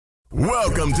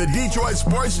Welcome to Detroit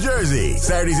Sports Jersey,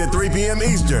 Saturdays at 3 p.m.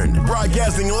 Eastern,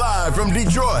 broadcasting live from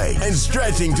Detroit and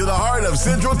stretching to the heart of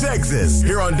Central Texas,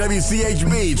 here on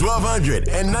WCHB 1200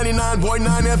 and 99.9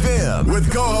 FM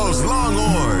with co-host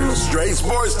Longhorn. Straight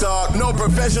sports talk, no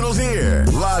professionals here.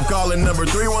 Live call-in number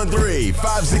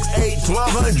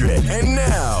 313-568-1200. And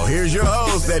now, here's your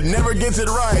host that never gets it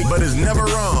right but is never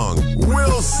wrong,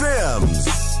 Will Sims.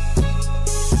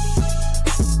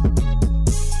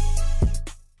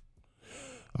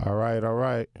 All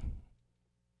right.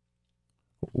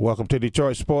 Welcome to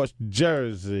Detroit Sports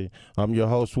Jersey. I'm your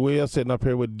host, Will, sitting up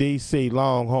here with DC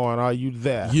Longhorn. Are you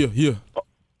there? Yeah. Yeah,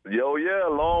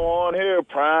 Longhorn here.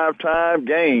 Prime time,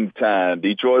 game time.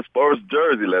 Detroit Sports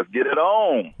Jersey. Let's get it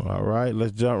on. All right,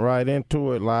 let's jump right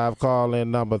into it. Live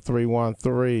call-in number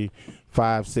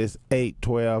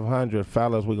 313-568-1200.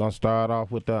 Fellas, we're going to start off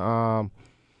with the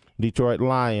Detroit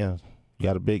Lions.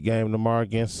 Got a big game tomorrow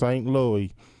against St.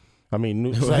 Louis.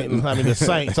 The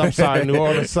Saints. I'm sorry, New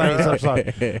Orleans Saints. I'm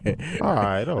sorry. All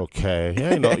right, okay.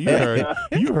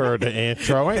 You heard the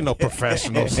intro. Ain't no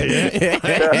professionals here.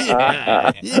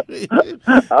 I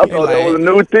thought that was a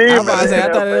new team. I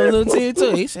thought it was a new team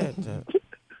too. He said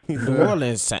New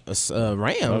Orleans Rams.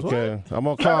 Okay, what? I'm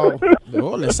gonna call New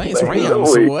Orleans Saints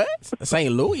Rams. What?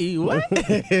 St. Louis. What?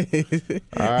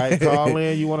 All right, call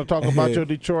in. You want to talk about your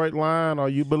Detroit line? Are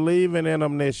you believing in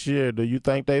them this year? Do you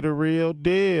think they the real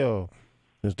deal?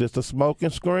 Is this a smoking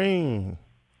screen?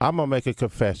 I'm gonna make a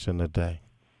confession today.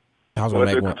 I was gonna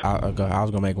make one. I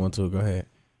was gonna make one too. Go ahead.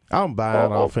 I'm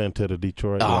buying off into the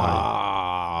Detroit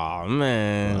line. Oh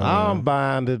man, I'm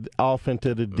buying off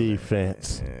into the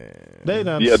defense. They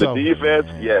done the defense,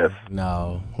 yes.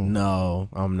 No,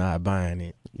 I'm not buying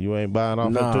it. You ain't buying off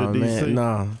into the DC?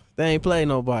 No, they ain't play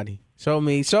nobody. Show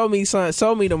me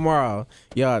tomorrow.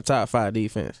 Y'all top 5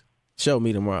 defense. Show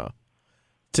me tomorrow.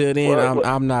 Till then,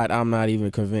 I'm not even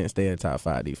convinced they're a top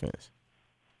 5 defense.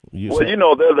 They're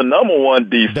the number one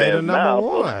defense they're the number now.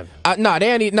 one.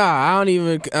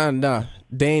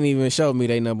 They ain't even showed me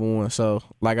they number one. So,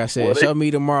 like I said, show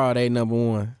me tomorrow they number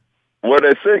one.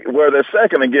 They're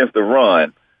second against the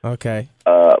run. Okay.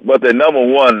 But they're number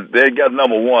one. They got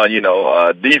number one,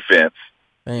 defense.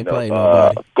 They ain't played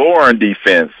nobody. Scoring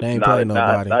defense. They ain't played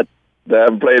nobody. They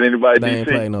haven't played anybody. They ain't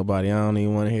DC. played nobody. I don't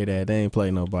even want to hear that. They ain't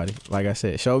played nobody. Like I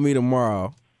said, show me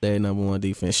tomorrow they number one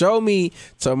defense. Show me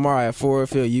tomorrow at Ford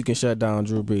Field you can shut down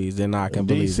Drew Brees. Then I can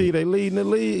believe DC, it. they leading the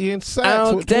league in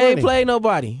sacks with 20. They ain't played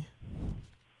nobody.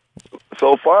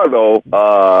 So far, though,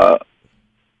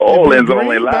 Orleans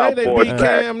only allowed 4 sacks.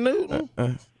 Cam Newton.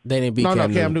 They didn't beat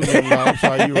Cam Newton. No, I'm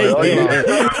sorry, you right.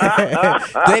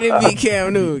 They didn't beat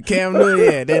Cam Newton.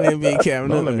 They didn't beat Cam Newton.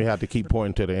 Don't let me have to keep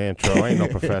pointing to the intro. Ain't no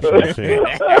professionals here.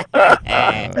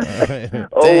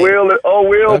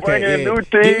 Will, bring in a new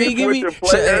team. Give me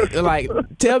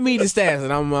tell me the stats,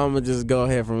 and I'm gonna just go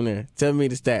ahead from there. Tell me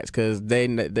the stats, because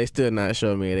they still not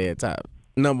showing me they're top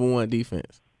number one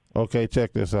defense. Okay,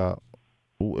 check this out.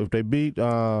 If they beat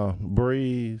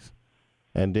Breeze,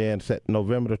 and then set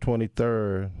November the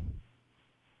 23rd,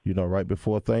 right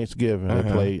before Thanksgiving, they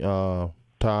play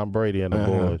Tom Brady and the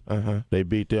boys. They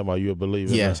beat them. Are you a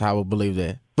believer? Yes, I would believe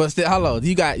that. But still, hello,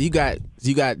 you got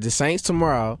the Saints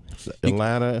tomorrow.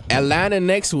 Atlanta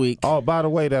next week. Oh, by the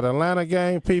way, that Atlanta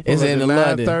game, people, is in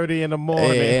 9:30 in the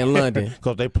morning. Yeah, in London,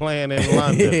 because they playing in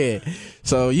London. Yeah.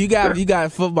 So you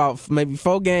got football, maybe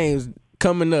 4 games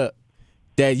coming up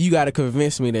that you got to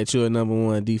convince me that you're a number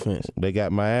one defense. They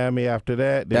got Miami after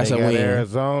that. Then That's they a got win.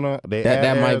 Arizona.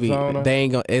 That might be. They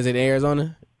ain't gonna. Is it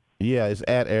Arizona? Yeah, it's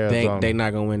at Arizona. They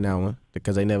not gonna win that one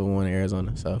because they never won in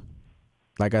Arizona. So,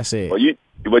 like I said, but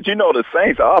the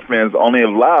Saints offense only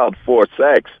allowed 4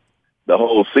 sacks the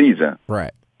whole season,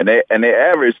 right? And they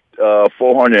averaged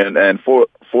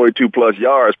 442 plus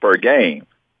yards per game.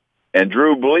 And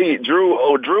Drew,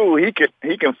 he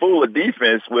can fool a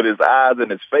defense with his eyes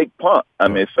and his fake pumps.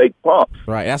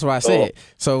 Right, that's what I said.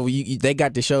 So they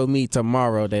got to show me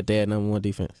tomorrow that they're number one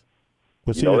defense.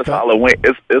 It's Halloween.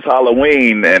 It's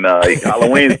Halloween, and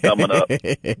Halloween's coming up.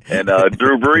 And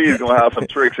Drew Brees gonna have some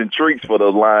tricks and treats for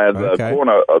those Lions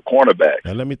cornerbacks.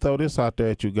 And let me throw this out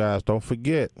there at you guys. Don't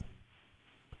forget,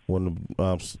 when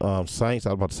the Saints, I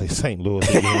was about to say St. Louis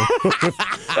again.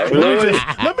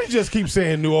 let me just keep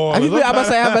saying New Orleans. I'm about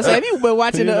to say, have you been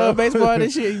watching the baseball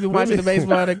this year? You been watching the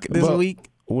baseball this week?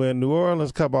 When New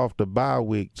Orleans come off the bye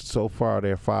week, so far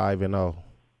they're 5-0.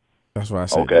 That's what I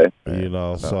said. Okay.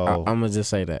 So I'm gonna just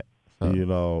say that.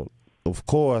 Of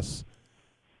course,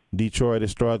 Detroit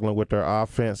is struggling with their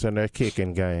offense and their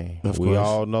kicking game. We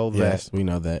all know that. Yes, we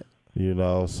know that.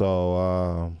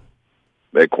 So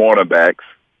their cornerbacks.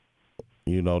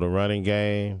 The running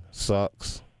game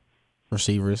sucks.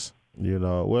 Receivers.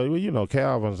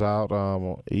 Calvin's out.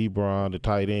 Ebron, the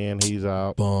tight end, he's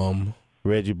out. Bum.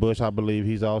 Reggie Bush, I believe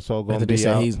he's also going to be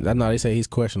out. They say he's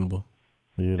questionable.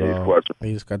 He's questionable.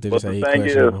 He's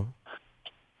questionable.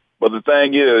 But the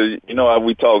thing is,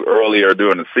 we talked earlier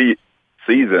during the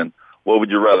season, what would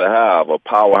you rather have, a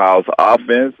powerhouse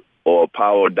offense or a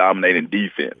power-dominating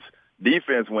defense?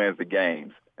 Defense wins the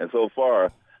games. And so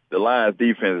far, the Lions'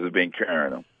 defense has been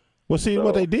carrying them. Well, see,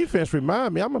 what their defense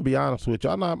remind me, I'm going to be honest with you.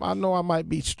 I know I might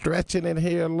be stretching it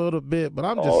here a little bit, but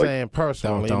I'm just saying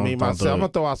personally, myself, I'm going to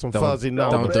throw out some fuzzy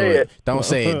numbers. Don't do it. Don't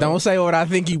say it. Don't say what I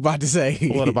think you about to say.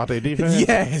 What about their defense?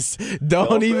 Yes.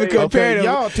 Don't even compare them.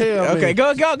 Y'all tell me. Okay,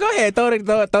 go ahead. Throw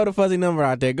the fuzzy number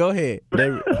out there. Go ahead.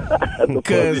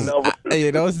 Because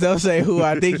don't say who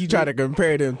I think you try to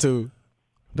compare them to.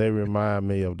 They remind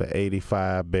me of the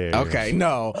 85 Bears. Okay,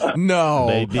 no.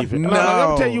 They defense. No.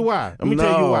 Let me tell you why. Let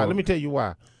me tell you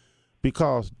why.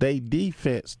 Because they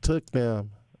defense took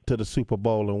them to the Super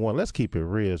Bowl and won. Let's keep it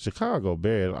real. Chicago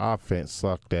Bears offense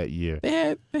sucked that year.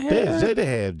 They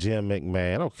had Jim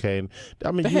McMahon. Okay.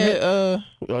 I mean,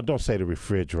 don't say the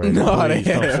refrigerator. No, please.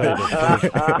 Don't say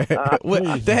the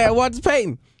refrigerator. They had Walter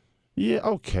Payton. Yeah,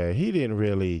 okay. He didn't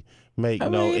really make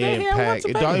no impact.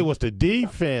 It was the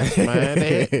defense, man.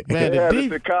 They had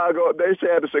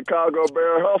the Chicago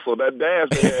Bear hustle, that dance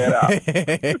they had out.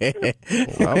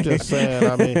 I'm just saying,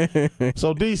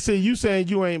 so DC, you saying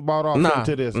you ain't bought off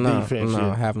into this defense yet?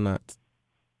 No, I have not.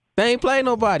 They ain't played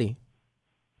nobody.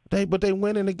 But they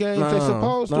winning the games they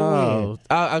supposed to win.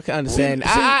 I can understand.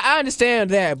 I understand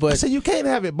that, but so you can't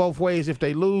have it both ways. If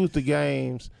they lose the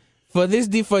games. For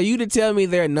you to tell me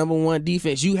they're number one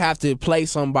defense, you have to play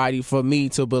somebody for me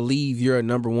to believe you're a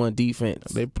number one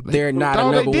defense. They're not a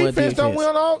number one defense.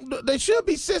 They should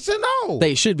be 6-0.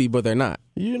 They should be, but they're not.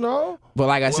 But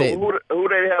like I said, who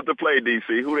they have to play,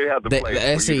 DC? Who they have to play?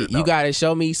 Let's see. You got to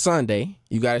show me Sunday.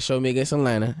 You got to show me against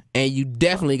Atlanta, and you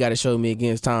definitely got to show me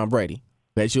against Tom Brady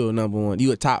that you're a number one.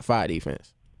 You a top 5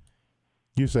 defense.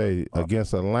 You say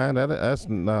against Atlanta? That's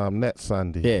next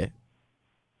Sunday. Yeah.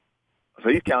 So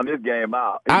he's counting this game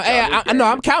out.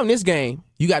 I'm counting this game.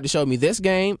 You got to show me this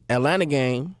game, Atlanta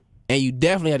game, and you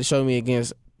definitely had to show me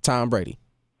against Tom Brady.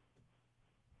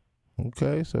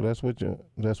 Okay, so that's what you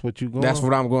going. That's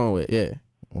what I'm going with. Yeah,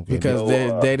 okay. Because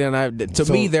they're not. To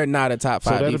me, they're not a top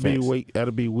 5 defense.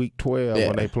 That'll be week 12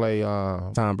 when they play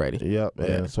Tom Brady. Yep. Yeah.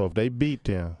 And so if they beat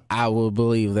them, I will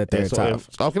believe that they're top.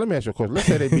 Okay, let me ask you a question. Let's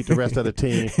say they beat the rest of the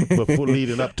team before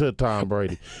leading up to Tom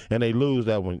Brady, and they lose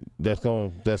that one.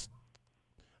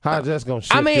 How's that going to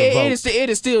shift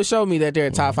it'll still show me that they're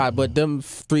a top 5, but them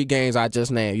 3 games I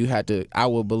just named, I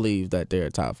will believe that they're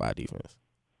a top 5 defense.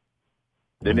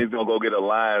 Then he's going to go get a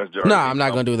Lions jersey. No, I'm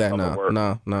not going to do that. No. Will's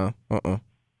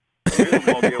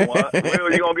going to get one.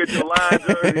 Will, you going to get your Lions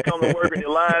jersey, come to work in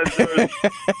your Lions jersey?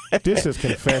 This is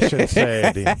Confession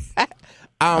Saturday.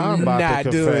 I'm not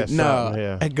doing no.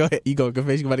 Here. Go ahead. You going to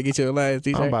confess you about to get your Lions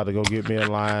t-shirt? I'm about to go get me a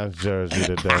Lions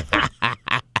jersey today.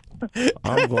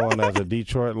 I'm going as a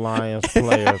Detroit Lions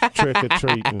player,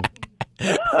 trick-or-treating.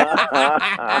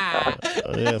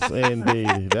 Yes,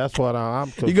 indeed. That's what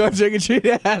I'm. You going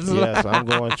trick-or-treating? Yes, I'm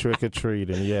going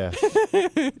trick-or-treating, yes.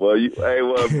 Well,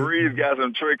 Breeze got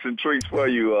some tricks and treats for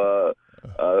you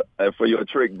for your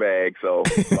trick bag, so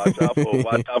watch out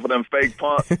for them fake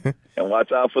punts and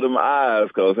watch out for them eyes,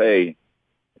 because, hey,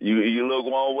 you look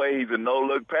one way, he's a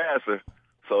no-look passer.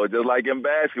 So just like in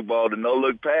basketball, the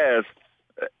no-look pass,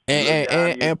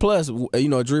 and plus,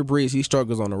 Drew Brees, he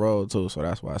struggles on the road too, so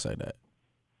that's why I say that.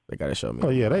 They got to show me. Oh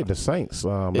yeah, they the Saints.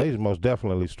 They most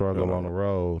definitely struggle on the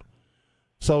road.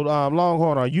 So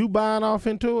Longhorn, are you buying off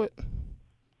into it?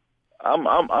 I'm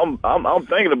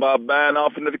thinking about buying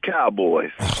off into the Cowboys.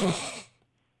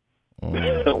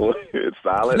 It's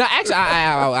solid. No, actually,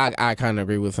 I kind of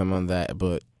agree with him on that,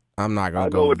 but I'm not gonna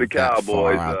go with the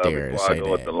Cowboys out there before I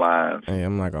go with the Lions. Hey,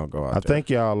 I'm not gonna go out there. I think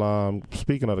y'all.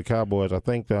 Speaking of the Cowboys, I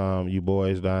think you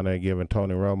boys down there giving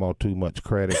Tony Romo too much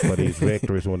credit for these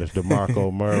victories when it's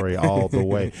DeMarco Murray all the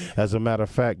way. As a matter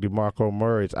of fact, DeMarco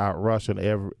Murray's out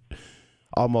rushing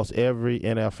almost every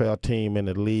NFL team in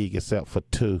the league except for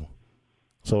 2.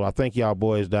 So I think y'all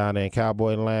boys down there in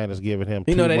Cowboy Land is giving him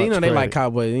too much credit. They like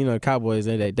Cowboys. The Cowboys,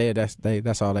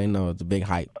 that's all they know. It's a big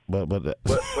hype. But big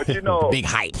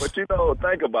hype. But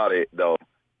think about it though.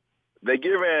 They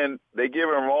giving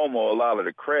Romo a lot of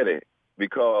the credit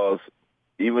because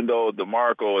even though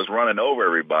DeMarco is running over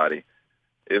everybody,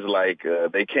 it's like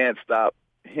they can't stop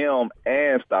him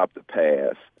and stop the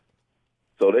pass.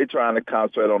 So they're trying to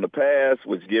concentrate on the pass,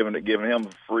 which giving him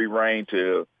free reign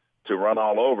to run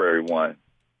all over everyone.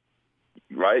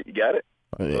 Right? You got it?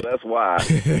 So that's why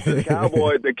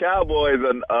the Cowboys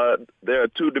they're a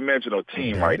two-dimensional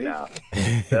team right now.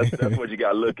 That's what you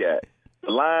got to look at.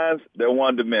 The Lions, they're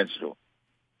one-dimensional.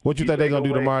 What you think they're gonna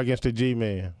do tomorrow against the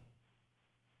G-Men?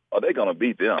 Oh, they're gonna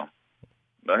beat them.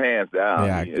 No, hands down.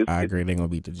 Yeah, I agree. They're gonna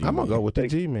beat the G-Men. I'm gonna go with the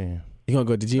G-Men. You gonna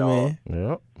go with the G-Men?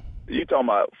 Yep. You talking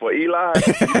about for Eli?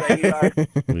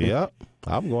 Yep.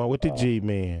 I'm going with the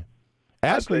G-Men.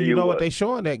 Actually, you know what? They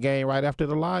showing that game right after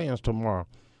the Lions tomorrow.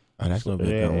 Oh, that's gonna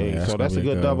be a good one. So that's a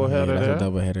good doubleheader there. That's a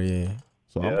doubleheader, yeah.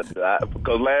 So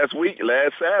because last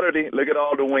Saturday, look at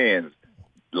all the wins.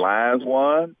 Lions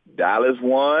won, Dallas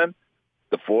won,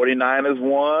 the 49ers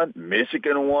won,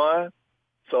 Michigan won.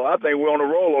 So I think we're on a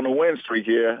roll on the win streak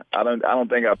here. I don't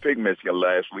think I picked Michigan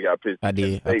last week. I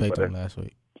did. I picked them last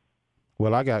week.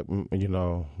 Well, I got,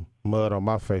 mud on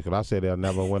my face because I said they'll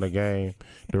never win a game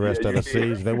the rest of the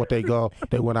season. They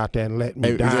went out there and let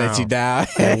me down. Let you down.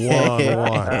 And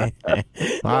won.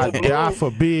 I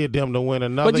forbid them to win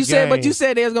another game. But you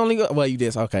said they was going to go. Well, you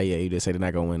did. Okay, yeah, you did say they're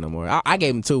not going to win no more. I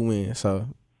gave them 2 wins, so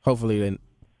hopefully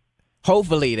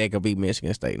they could beat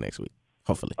Michigan State next week.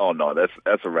 Hopefully. Oh, no, that's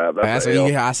a wrap. That's what you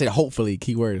hear. I said hopefully,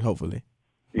 keyword hopefully.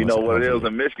 You know what it is?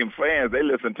 The Michigan fans, they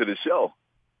listen to the show.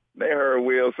 They heard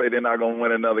Will say they're not going to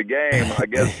win another game. I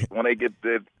guess when they get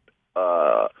that,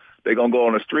 they're going to go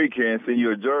on a streak here and send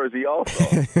you a jersey also.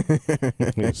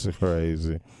 It's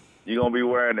crazy. You're going to be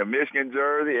wearing a Michigan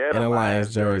jersey and a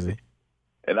Lions jersey.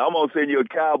 And I'm going to send you a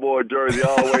Cowboy jersey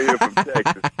all the way here from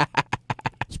Texas.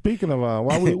 Speaking of,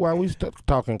 while we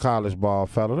talking college ball,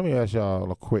 fella, let me ask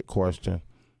y'all a quick question.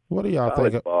 What do y'all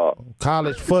think of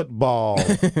college football?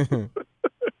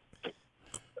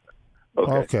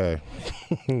 Okay.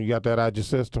 You got that out of your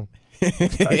system?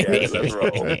 Okay, let's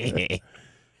roll.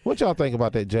 What y'all think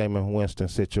about that Jameis Winston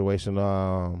situation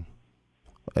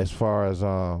as far as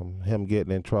him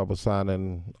getting in trouble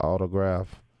signing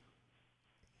autograph?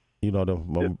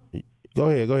 Go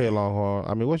ahead, Longhorn.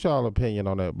 I mean, what's y'all opinion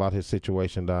on that about his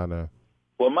situation down there?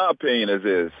 Well, my opinion is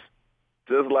this.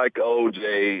 Just like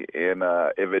OJ, and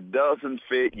if it doesn't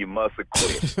fit, you must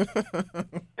acquit.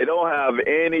 They don't have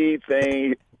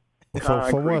anything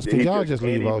for once, can y'all just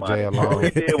leave OJ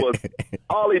alone?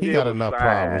 All he did got was enough sign.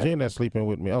 problems. He ain't not sleeping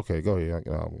with me. Okay, go ahead.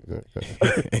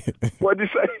 What'd you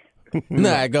say?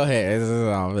 Nah, go ahead.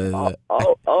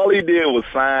 All he did was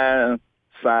sign.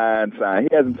 He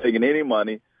hasn't taken any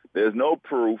money. There's no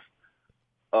proof.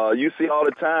 You see all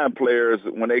the time players,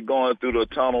 when they're going through the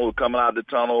tunnel, coming out the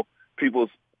tunnel, people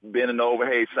bending over,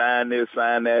 hey, sign this,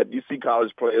 sign that. You see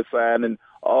college players signing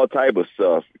all type of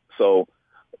stuff. So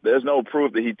there's no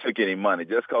proof that he took any money.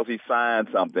 Just because he signed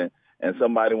something and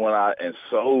somebody went out and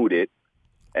sold it,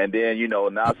 and then,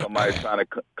 now somebody's trying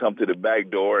to come to the back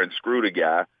door and screw the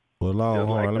guy. Well,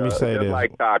 Longhorn, let me say this. Just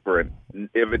like Cochran,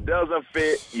 if it doesn't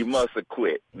fit, you must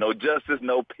acquit. No justice,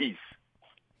 no peace.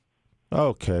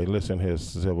 Okay, listen here,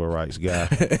 civil rights guy.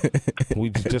 We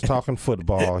just talking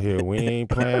football here. We ain't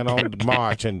playing on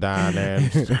marching down there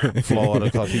in Florida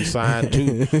because he signed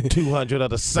 200 of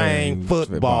the same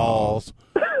footballs.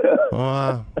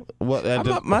 My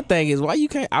thing is, why you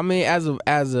can't? I mean,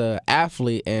 as a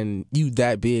athlete and you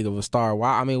that big of a star,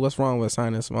 why? I mean, what's wrong with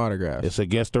signing some autographs? It's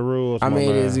against the rules. I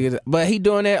mean, but he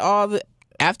doing that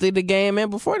after the game and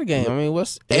before the game. I mean,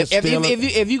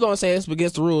 if you gonna say it's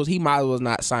against the rules, he might as well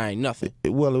not sign nothing.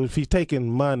 Well, if he's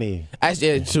taking money,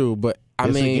 that's true. But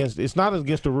it's not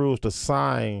against the rules to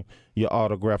sign your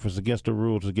autograph. It's against the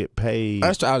rules to get paid.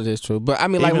 That's true. But I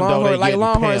mean, like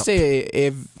Longhorn said,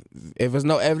 if there's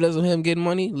no evidence of him getting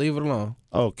money, leave it alone.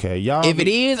 Okay, y'all. If it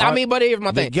is, but here's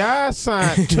my thing. The guy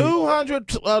signed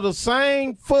 200 of the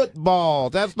same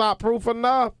footballs. That's not proof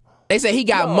enough. They say he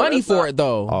got money for it,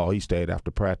 though. Oh, he stayed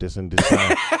after practice and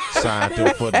signed two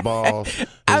footballs.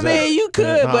 You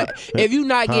could, but if you're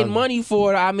not getting money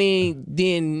for it,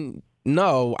 then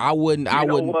no, I wouldn't. I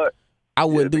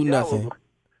wouldn't do nothing.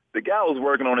 The guy was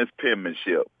working on his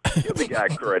penmanship. Give the guy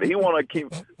credit. He want to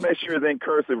make sure it's in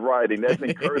cursive writing. That's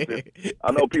in cursive.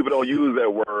 I know people don't use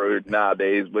that word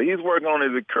nowadays, but he's working on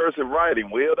his cursive writing.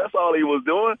 Will, that's all he was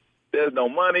doing. There's no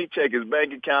money. Check his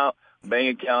bank account.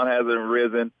 Bank account hasn't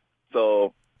risen.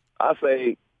 So I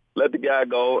say let the guy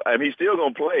go. I mean, he's still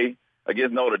going to play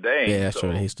against Notre Dame. Yeah, that's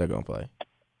true. He's still going to play.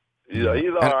 He's all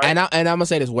right. And I'm going to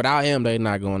say this. Without him, they're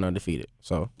not going undefeated.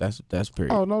 So that's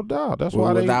period. Oh, no doubt.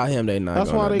 Without him, they're not.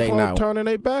 That's why they turning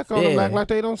their back on him, act like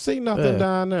they don't see nothing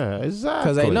down there. Exactly.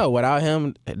 Because they know without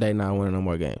him, they're not winning no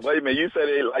more games. Wait a minute. You said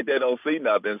they don't see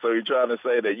nothing, so you're trying to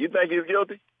say that you think he's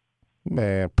guilty?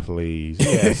 Man, please.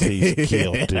 Yes, he's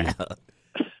guilty.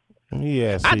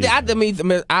 Yes, I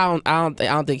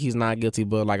don't think he's not guilty,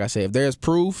 but like I said, if there's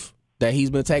proof, that he's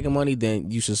been taking money,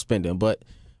 then you should suspend him. But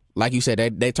like you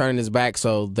said, they turning his back,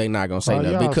 so they not gonna say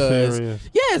nothing because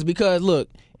look,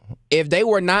 if they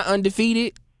were not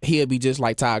undefeated, he'd be just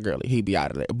like Todd Gurley. He'd be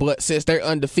out of there. But since they're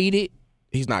undefeated,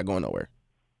 he's not going nowhere.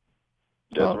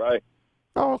 That's right.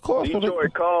 Oh, of course.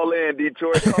 Detroit, call in.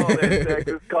 Detroit, call in.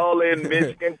 Texas, call in.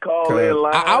 Michigan, call in.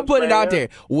 I'll put it out there.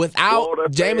 Without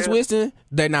Jameis Winston,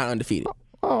 they're not undefeated.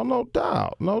 Oh, no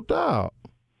doubt. No doubt.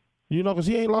 You know, because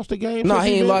he ain't lost a game. No,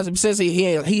 he ain't lost since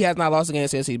he has not lost a game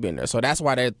since he's been there. So that's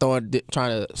why they're trying to sweep it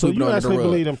under the rug. So you actually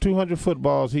believe them 200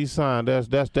 footballs he signed?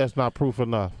 That's not proof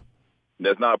enough.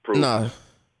 That's not proof. No.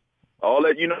 All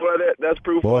that, you know what? That's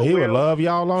proof. Boy, he would love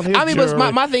y'all on his. I mean, jury.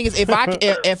 but my thing is, if I'm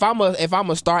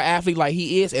a star athlete like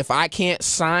he is, if I can't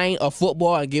sign a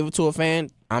football and give it to a fan,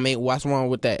 I mean, what's wrong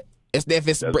with that? If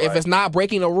it's not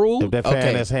breaking a rule, if that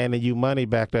fan is handing you money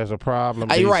back, there's a problem.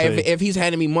 You're right. If he's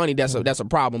handing me money, that's a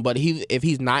problem. But if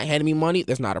he's not handing me money,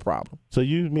 that's not a problem. So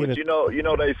you mean? But you know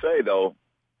they say though,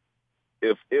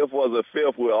 if was a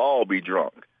fifth, we'll all be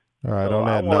drunk. All right, on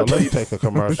that note, let's take a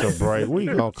commercial break.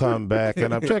 We're going to come back.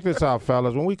 And check this out,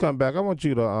 fellas. When we come back, I want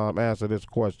you to answer this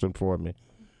question for me.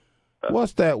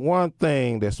 What's that one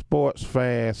thing that sports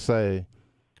fans say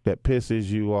that pisses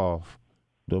you off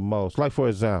the most? Like, for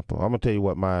example, I'm going to tell you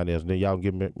what mine is, and then y'all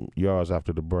give me yours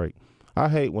after the break. I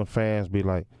hate when fans be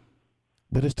like,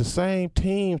 but it's the same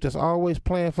teams that's always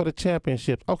playing for the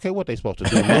championship. Okay, what they supposed to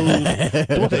do?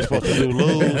 Lose? What they supposed to do?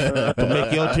 Lose to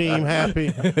make your team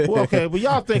happy? Well, okay, but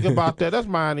y'all think about that. That's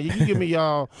mine. You can give me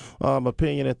y'all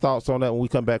opinion and thoughts on that when we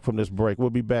come back from this break. We'll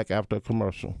be back after a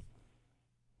commercial.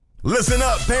 Listen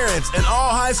up, parents and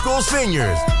all high school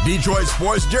seniors. Detroit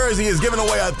Sports Jersey is giving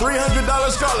away a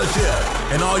 $300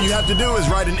 scholarship. And all you have to do is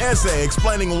write an essay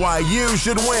explaining why you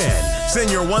should win. Send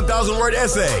your 1,000-word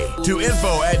essay to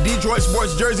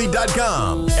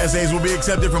info@DetroitSportsJersey.com. Essays will be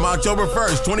accepted from October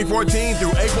 1st, 2014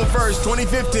 through April 1st,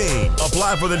 2015.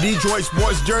 Apply for the Detroit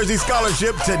Sports Jersey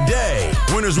Scholarship today.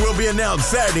 Winners will be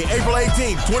announced Saturday, April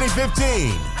 18th,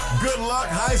 2015. Good luck,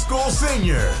 high school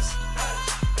seniors.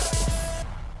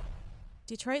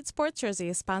 Detroit Sports Jersey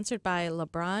is sponsored by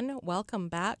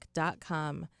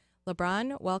LeBronWelcomeBack.com.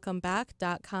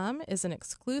 LeBronWelcomeBack.com is an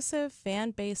exclusive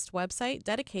fan-based website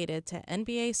dedicated to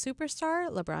NBA superstar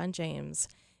LeBron James.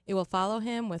 It will follow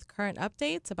him with current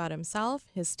updates about himself,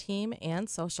 his team, and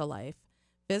social life.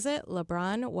 Visit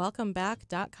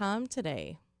LeBronWelcomeBack.com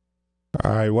today.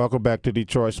 All right, welcome back to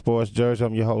Detroit Sports Jersey.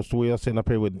 I'm your host, Will, sitting up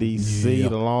here with DC,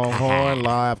 the Longhorn,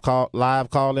 live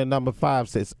call-in number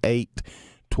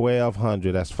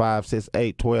 568-1200. That's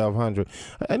 568-1200.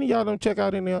 Any of y'all don't check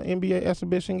out any NBA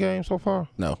exhibition games so far?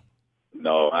 No,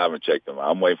 I haven't checked them.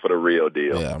 I'm waiting for the real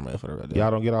deal. Yeah, I'm waiting for the real deal.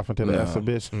 Y'all don't get off until the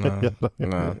exhibition? No.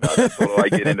 That's what I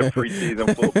get into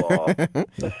preseason football.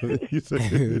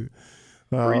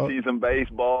 Preseason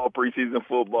baseball, preseason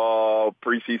football,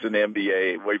 preseason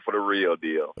NBA. Wait for the real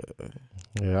deal.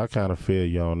 Yeah, I kind of feel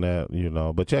you on that, you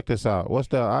know. But check this out.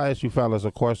 I asked you fellas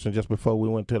a question just before we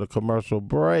went to the commercial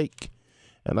break.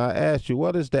 And I asked you,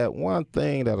 what is that one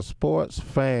thing that a sports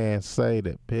fan say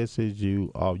that pisses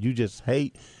you off? You just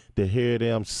hate to hear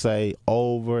them say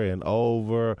over and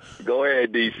over. Go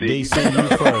ahead, DC. DC, you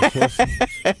first.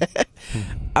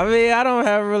 I mean, I don't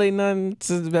have really nothing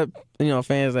to,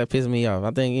 fans that piss me off. I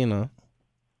think, I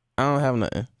don't have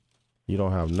nothing. You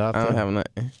don't have nothing? I don't have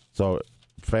nothing. So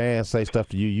fans say stuff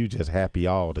to you, you just happy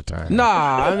all the time.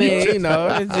 Nah, I mean,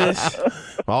 it's just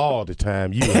all the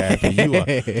time you happy.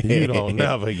 You don't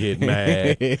never get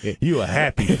mad. You a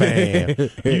happy fan.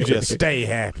 You just stay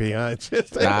happy, huh?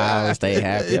 I don't stay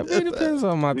happy. I mean, it depends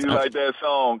on my time. You like that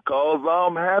song, 'Cause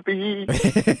I'm Happy?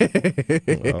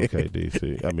 Okay,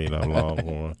 DC. I mean, I'm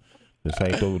Longhorn. This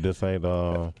ain't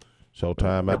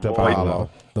Showtime at the Apollo.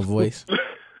 The Voice.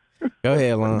 Go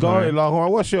ahead, Longhorn. Go ahead,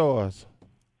 Longhorn. What's yours?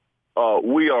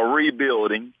 We are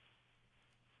rebuilding.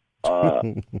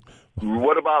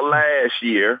 What about last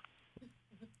year?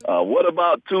 What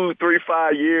about 2, 3,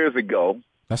 5 years ago?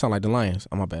 That sound like the Lions.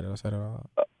 Oh, my bad. I said it all.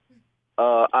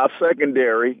 Our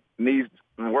secondary needs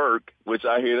work, which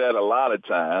I hear that a lot of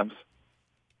times.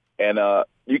 And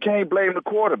you can't blame the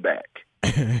quarterback.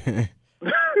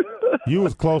 You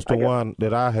was close to one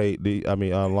that I hate.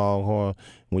 Longhorn.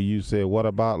 When you said, "What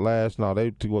about last?" No,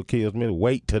 what kills me.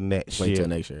 Wait till next year. Wait till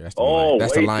next year. That's the Lions.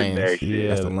 That's the Lions. Yeah,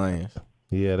 that's the Lions.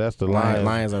 Yeah, that's the Lions.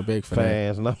 Lions are big for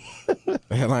fans. that. No.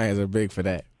 Lions are big for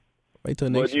that. Wait till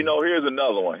next year. But here's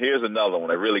another one. Here's another one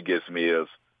that really gets me is,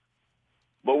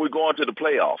 but we're going to the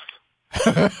playoffs.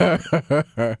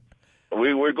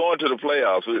 We're going to the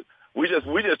playoffs. We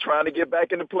just trying to get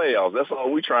back in the playoffs. That's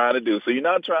all we're trying to do. So you're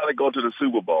not trying to go to the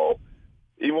Super Bowl,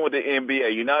 even with the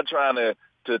NBA. You're not trying to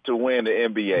win the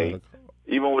NBA.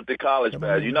 even with the college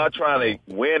pass, you're not trying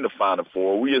to win the Final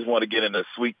Four. We just want to get in the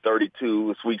Sweet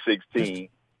 32, Sweet 16,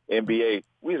 NBA.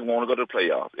 We just want to go to the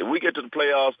playoffs. If we get to the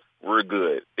playoffs, we're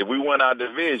good. If we win our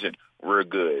division, we're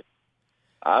good.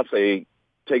 I say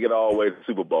take it all the way to the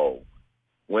Super Bowl.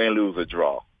 Win, lose, or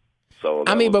draw. So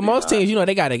I mean, but most teams,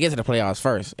 they got to get to the playoffs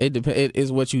first. It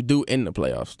is what you do in the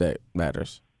playoffs that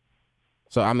matters.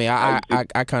 So, I mean, I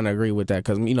kind of agree with that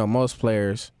because,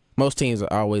 most teams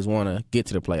always want to get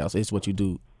to the playoffs. It's what you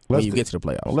do when you get to the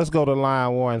playoffs. Let's go to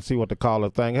line one and see what the caller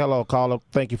think. Hello, caller.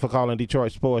 Thank you for calling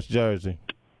Detroit Sports Jersey.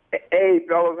 Hey,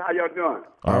 fellas, how y'all doing?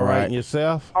 All right. And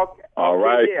yourself? Okay. All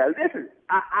right. Yeah, listen,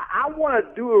 I want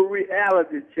to do a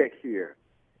reality check here.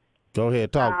 Go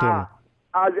ahead. Talk to me.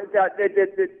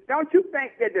 Don't you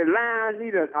think that the Lions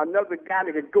need another guy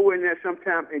that could go in there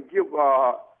sometime and give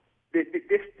this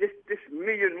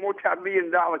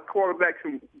multi-million-dollar quarterback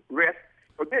some rest?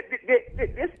 So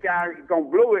this guy is gonna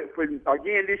blow it for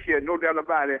again this year, no doubt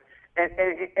about it. And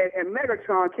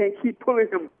Megatron can't keep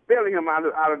bailing him out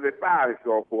of the fire and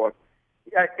so forth.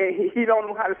 He don't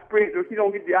know how to spread. He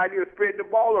don't get the idea of spreading the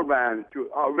ball around to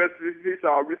rest of his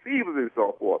receivers and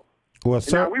so forth. Well,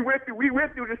 sir, we went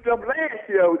through this stuff last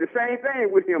year, the same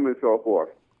thing with him and so forth.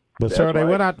 But that's sir, they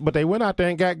went out there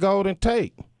and got Golden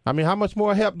Tate. I mean, how much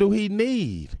more help do he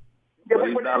need? Yeah,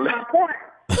 but that's my point.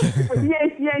 But he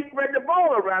ain't spreading the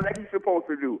ball around like he's supposed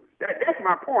to do. That's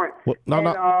my point.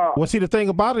 Well, well, see, the thing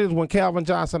about it is when Calvin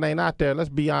Johnson ain't out there, let's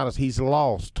be honest, he's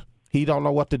lost. He don't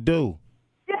know what to do.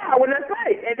 Yeah, well, that's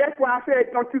right. And that's why I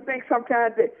said, don't you think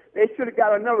sometimes they should have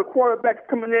got another quarterback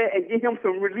come in there and give him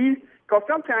some relief? Because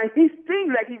sometimes he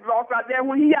seems like he's lost out there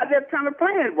when he out there trying to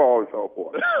play the ball and so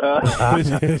forth.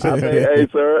 Hey,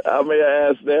 sir, I may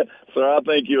ask that. Sir, I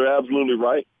think you're absolutely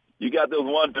right. You got those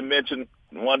one-dimensional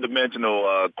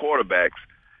quarterbacks,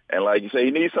 and like you say,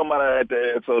 you need somebody out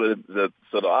there so the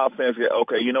offense get,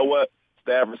 okay, you know what,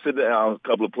 Stafford, sit down a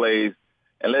couple of plays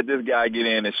and let this guy get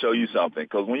in and show you something.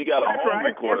 Because when you got a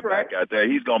hungry quarterback out there,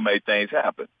 he's gonna make things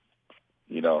happen.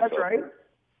 That's right.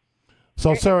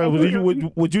 So, sir,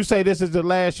 would you say this is the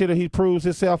last year that he proves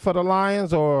himself for the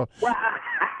Lions, or? Well,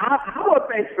 I would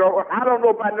think so. I don't know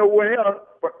about nowhere else,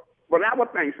 but I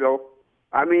would think so.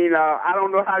 I mean, I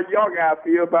don't know how y'all guys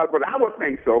feel about it, but I would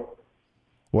think so.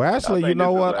 Well, actually, you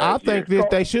know what? I think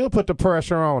they should put the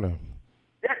pressure on him.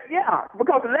 Yeah,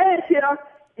 because last year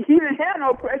he didn't have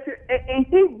no pressure, and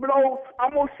he blew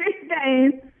almost 6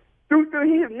 games due to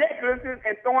his negligence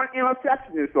and throwing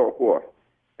interceptions and so forth.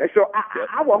 And so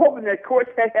I was hoping that coach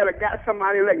had got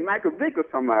somebody like Michael Vick or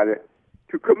somebody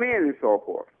to come in and so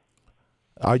forth.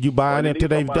 Are you buying into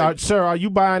sir? Are you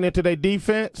buying into their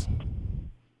defense?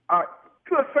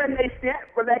 To a certain extent,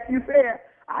 but like you said,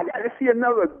 I got to see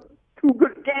another 2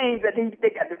 good games that they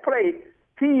got to play.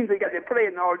 Teams they got to play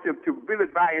in order to really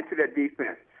buy into that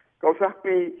defense. Because I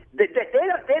mean, they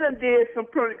done did some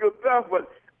pretty good stuff, but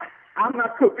I'm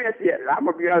not convinced yet. I'm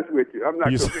gonna be honest with you. I'm not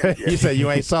convinced yet. You say you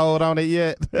ain't sold on it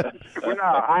yet? Well, no,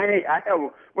 I ain't. I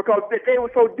haven't, because they were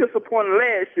so disappointed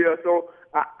last year. So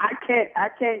I can't,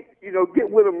 get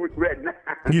with them right now.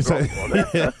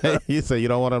 You say you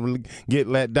don't want them to get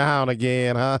let down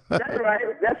again, huh? That's right.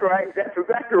 That's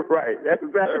exactly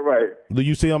right. Do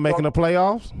you see them making the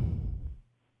playoffs?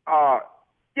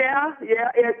 Yeah.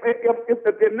 If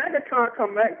the Megatron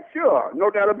come back, sure, no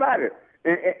doubt about it.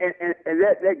 And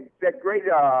that great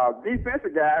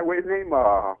defensive guy, what's his name?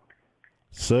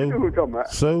 Sue. Who you talking about?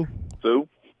 Sue.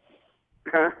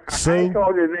 I ain't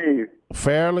called his name.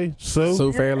 Fairley?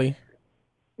 Sue Fairley.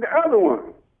 The other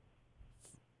one.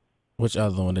 Which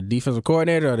other one? The defensive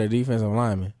coordinator or the defensive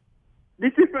lineman? The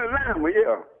defensive lineman,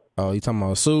 yeah. Oh, you talking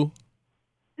about Sue?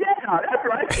 Yeah, that's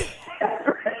right.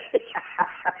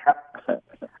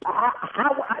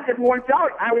 I just want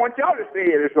y'all to say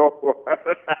it and so forth.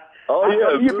 Oh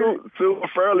yeah, Sue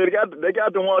Fairley. They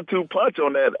got the 1-2 punch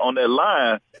on that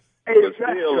line.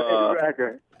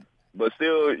 Exactly. But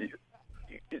still,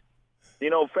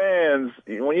 fans,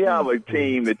 when you have a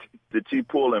team that you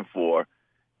pulling for,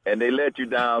 and they let you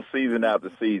down season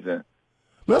after season.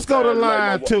 Let's go to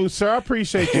line 2, sir. I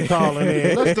appreciate you calling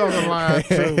in. Let's go to line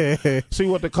 2. See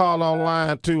what the call on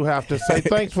line 2 have to say.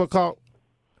 Thanks for calling.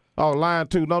 Oh, line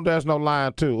 2. No, there's no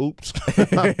line 2. Oops.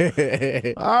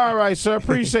 All right, sir.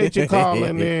 Appreciate you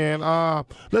calling in.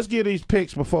 Let's get these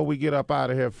picks before we get up out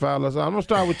of here, fellas. I'm going to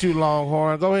start with you,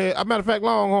 Longhorn. Go ahead. As a matter of fact,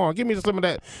 Longhorn, give me some of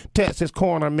that Texas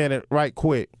Corner minute right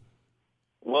quick.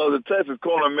 Well, the Texas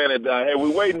Corner minute down here,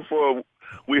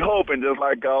 we're hoping, just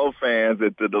like all fans,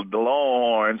 that the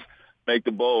Longhorns make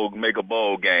a bowl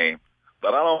game.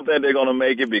 But I don't think they're going to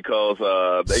make it because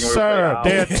they can Sir,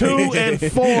 they're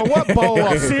 2-4. What bowl?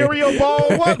 A cereal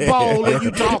bowl? What bowl are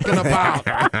you talking about?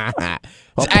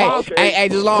 Hey,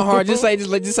 just Longhorn. Just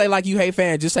say like you hate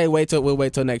fans. Just say we'll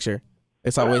wait till next year.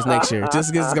 It's always next year.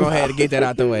 Just go ahead and get that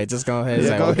out the way. Just go ahead and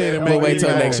say, go ahead and we'll wait till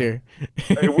next year.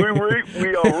 Hey, we are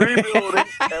rebuilding,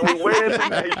 and we wait until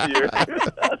next year.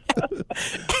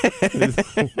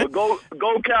 But go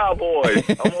Cowboys.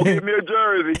 I'm going to get me a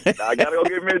jersey. I got to go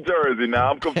get me a jersey now.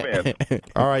 I'm convinced.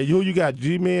 All right, who you got,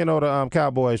 G-Men or the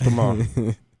Cowboys tomorrow?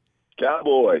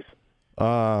 Cowboys.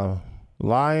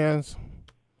 Lions?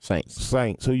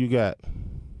 Saints. Who you got?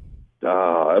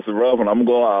 That's a rough one. I'm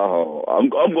going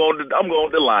to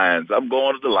the Lions. I'm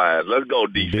going to the Lions. Let's go,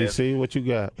 defense. DC, what you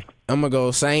got? I'm going to go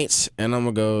Saints, and I'm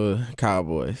going to go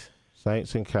Cowboys.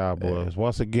 Saints and Cowboys.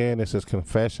 Once again, this is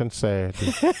Confession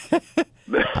Saturday.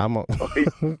 I'm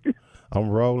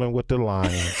rolling with the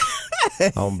Lions.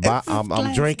 I'm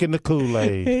drinking the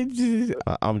Kool-Aid.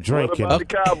 I'm drinking. What about the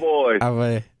Cowboys?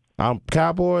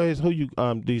 Cowboys. Who you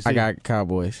DC? I got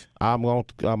Cowboys. I'm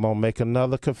gonna make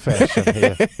another confession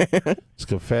here. It's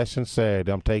Confession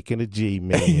Saturday. I'm taking the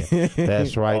G-Men.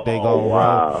 That's right. They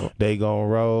gonna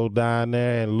roll down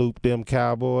there and loop them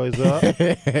Cowboys up.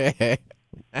 Yeah,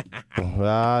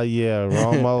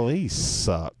 Romo, he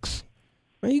sucks.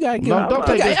 Well, you gotta give him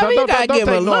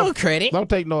a little credit. Don't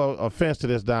take no offense to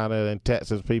this down there in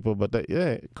Texas, people, but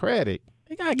credit.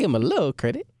 You gotta give him a little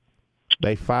credit.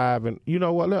 They 5 and you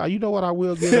know what I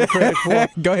will give them credit for?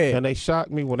 Go ahead. And they shocked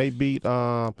me when they beat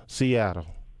Seattle.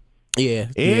 Yeah,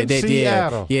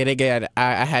 Seattle. Yeah, they got.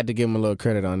 I had to give them a little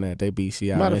credit on that. They beat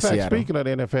Seattle. Matter of fact, Seattle. Speaking of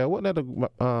the NFL, wasn't that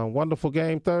a wonderful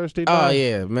game Thursday night? Oh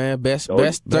yeah, man, best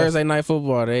Thursday night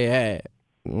football they had.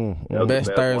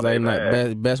 Best Thursday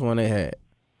night, best one they had.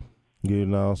 You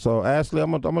know, so Ashley,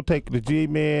 I'm gonna take the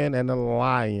G-Men and the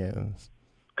Lions.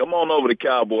 Come on over to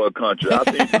Cowboy country. I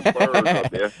think some birds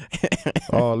up there.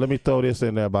 Oh, let me throw this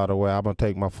in there, by the way. I'm going to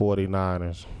take my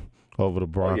 49ers over the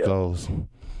Broncos.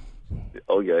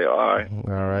 Okay, all right.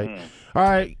 All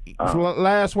right.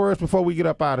 Last words before we get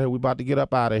up out of here. We about to get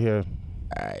up out of here.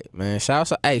 All right, man.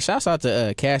 Shouts out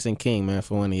to Cass and King, man,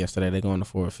 for winning yesterday. They're going to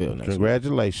Ford Field next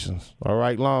Congratulations. Week. All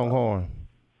right, Longhorn.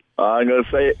 I'm going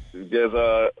to say just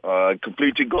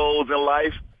complete your goals in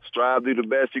life. Strive to do the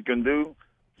best you can do.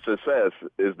 Success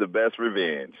is the best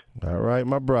revenge. All right,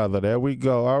 my brother. There we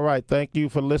go. All right. Thank you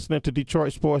for listening to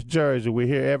Detroit Sports Jersey. We're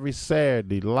here every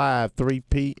Saturday, live, 3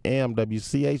 p.m.,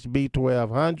 WCHB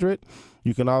 1200.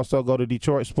 You can also go to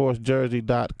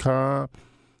DetroitSportsJersey.com.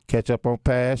 Catch up on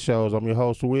past shows. I'm your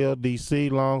host, Will, DC,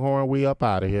 Longhorn. We up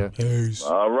out of here. Peace.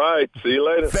 All right. See you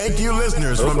later. Thank you,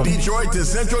 listeners from Detroit to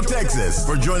Central Texas,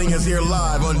 for joining us here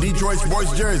live on Detroit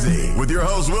Sports Jersey with your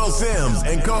host, Will Sims,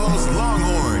 and co-host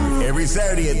Longhorn, every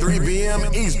Saturday at 3 p.m.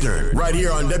 Eastern, right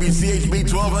here on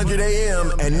WCHB 1200 AM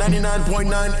and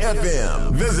 99.9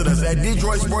 FM. Visit us at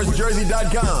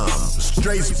DetroitSportsJersey.com.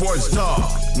 Straight sports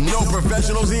talk. No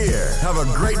professionals here. Have a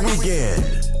great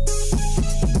weekend.